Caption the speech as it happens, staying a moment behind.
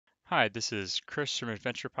Hi, this is Chris from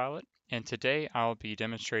Adventure Pilot, and today I'll be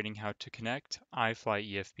demonstrating how to connect iFly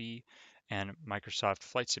EFB and Microsoft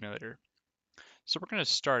Flight Simulator. So we're going to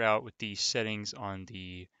start out with the settings on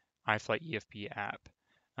the iFly EFB app.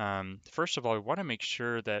 First of all, we want to make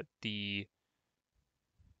sure that the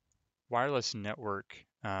wireless network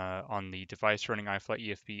on the device running iFly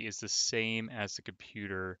EFB is the same as the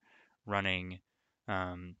computer running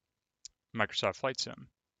Microsoft Flight Sim.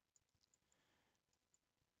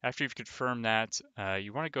 After you've confirmed that,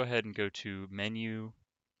 you want to go ahead and go to Menu,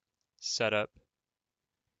 Setup,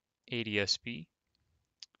 ADSB, and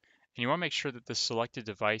you want to make sure that the selected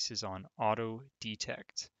device is on Auto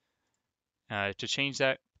Detect. To change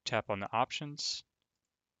that, tap on the Options,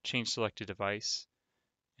 change Selected Device,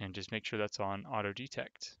 and just make sure that's on Auto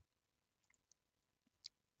Detect.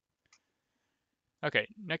 Okay,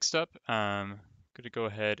 next up, I'm going to go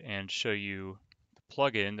ahead and show you the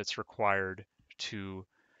plugin that's required to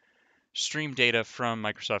stream data from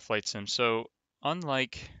Microsoft Flight Sim. So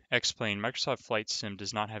unlike X-Plane, Microsoft Flight Sim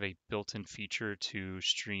does not have a built-in feature to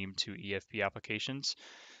stream to EFB applications.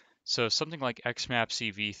 So something like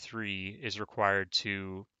Xmaps EV3 is required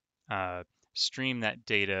to stream that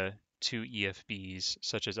data to EFBs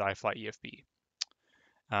such as iFly EFB.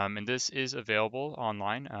 And this is available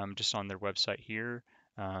online just on their website here.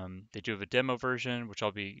 They do have a demo version, which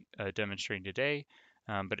I'll be demonstrating today,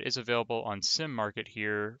 but it is available on Sim Market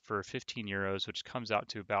here for 15 euros, which comes out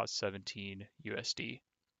to about 17 USD.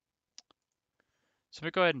 So I'm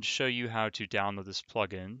going to go ahead and show you how to download this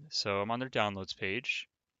plugin. So I'm on their downloads page.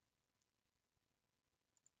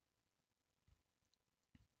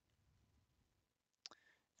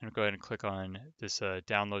 And I'll go ahead and click on this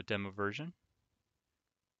download demo version.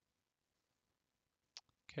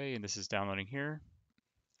 Okay, and this is downloading here.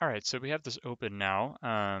 All right, so we have this open now,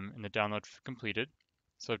 and the download completed.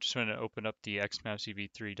 So I'm just going to open up the xmaps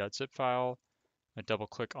ev3.zip file. I double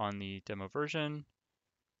click on the demo version.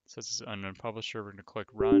 It says it's an unknown publisher. We're going to click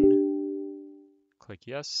run, click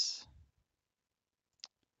yes.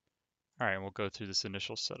 All right, and we'll go through this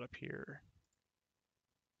initial setup here.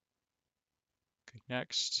 Click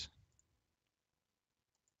next.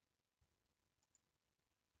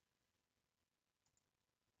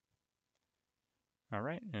 All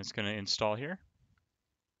right, and it's going to install here.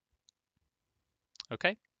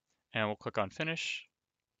 Okay, and we'll click on finish.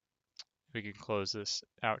 We can close this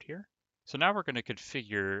out here. So now we're going to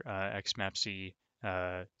configure xmapsy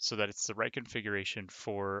so that it's the right configuration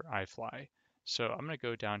for iFly. So I'm going to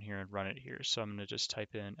go down here and run it here. So I'm going to just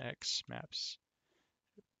type in xmaps.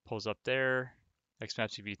 Pulls up there,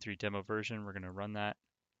 xmaps ev3 demo version. We're going to run that.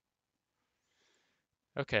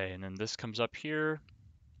 Okay, and then this comes up here,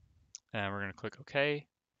 and we're going to click OK.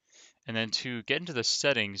 And then to get into the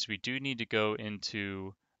settings, we do need to go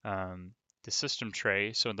into the system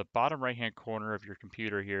tray. So in the bottom right hand corner of your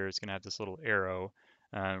computer here is going to have this little arrow.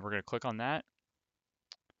 We're going to click on that.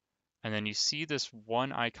 And then you see this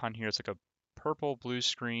one icon here. It's like a purple blue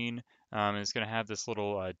screen. And it's going to have this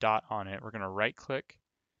little dot on it. We're going to right click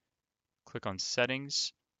on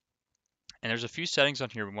settings. And there's a few settings on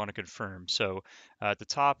here we want to confirm. So at the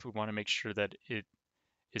top, we want to make sure that it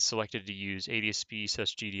is selected to use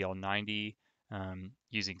ADSB/GDL90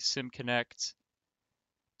 using SimConnect.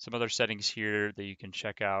 Some other settings here that you can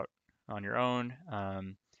check out on your own.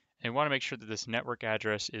 And we want to make sure that this network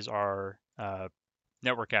address is our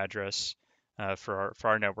network address for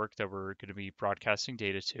our network that we're going to be broadcasting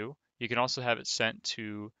data to. You can also have it sent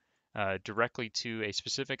to directly to a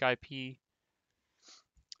specific IP.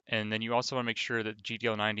 And then you also want to make sure that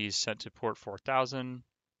GDL90 is sent to port 4000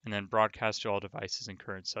 and then broadcast to all devices in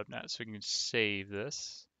current subnet. So we can save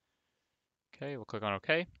this. Okay, we'll click on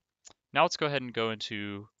OK. Now let's go ahead and go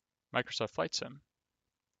into Microsoft Flight Sim.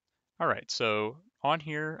 All right, so on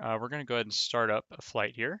here, we're going to go ahead and start up a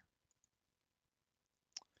flight here.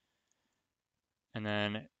 And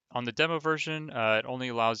then on the demo version, it only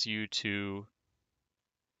allows you to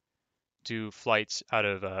do flights out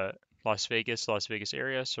of Las Vegas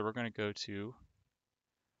area. So we're going to go to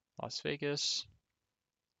Las Vegas.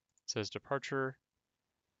 It says departure,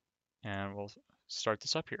 and we'll start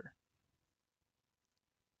this up here.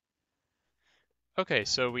 Okay,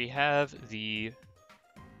 so we have the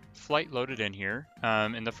flight loaded in here.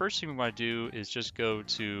 And the first thing we want to do is just go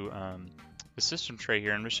to the system tray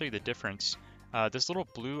here, and I'm going to show you the difference. This little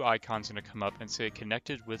blue icon is going to come up and say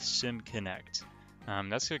connected with SimConnect.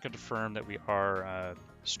 That's going to confirm that we are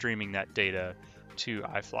streaming that data to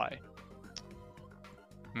iFly.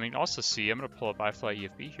 I mean, also see, I'm going to pull up iFly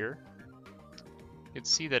EFB here. You can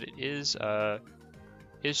see that it is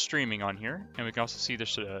streaming on here, and we can also see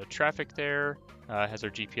there's traffic there. Has our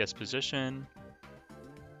GPS position.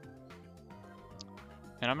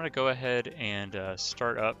 And I'm going to go ahead and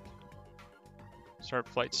start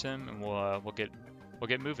flight sim, and we'll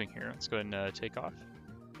get moving here. Let's go ahead and take off.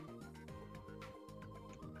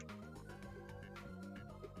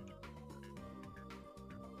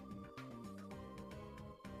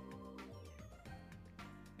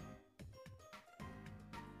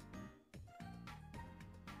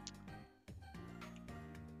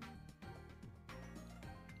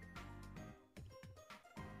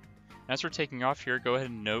 As we're taking off here, go ahead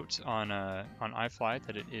and note on iFly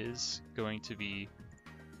that it is going to be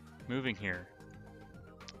moving here.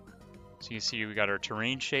 So you can see we got our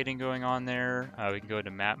terrain shading going on there. We can go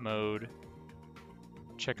into map mode,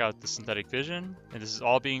 check out the synthetic vision, and this is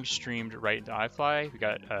all being streamed right into iFly. We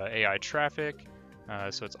got AI traffic,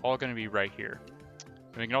 so it's all going to be right here.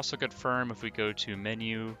 And we can also confirm if we go to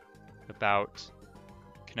menu, about,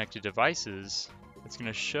 connected devices, it's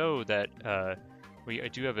going to show that I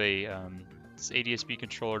do have a this ADSB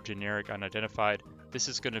controller generic unidentified. This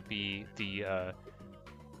is going to be the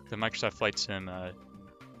Microsoft Flight Sim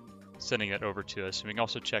sending that over to us. And we can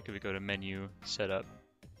also check if we go to menu, setup,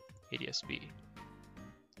 ADSB.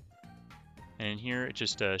 And in here, it's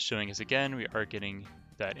just showing us again, we are getting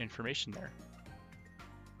that information there.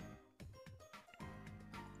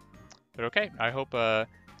 But okay, I hope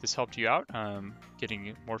this helped you out,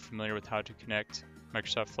 getting more familiar with how to connect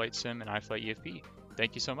Microsoft Flight Sim and iFly EFB.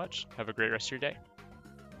 Thank you so much. Have a great rest of your day.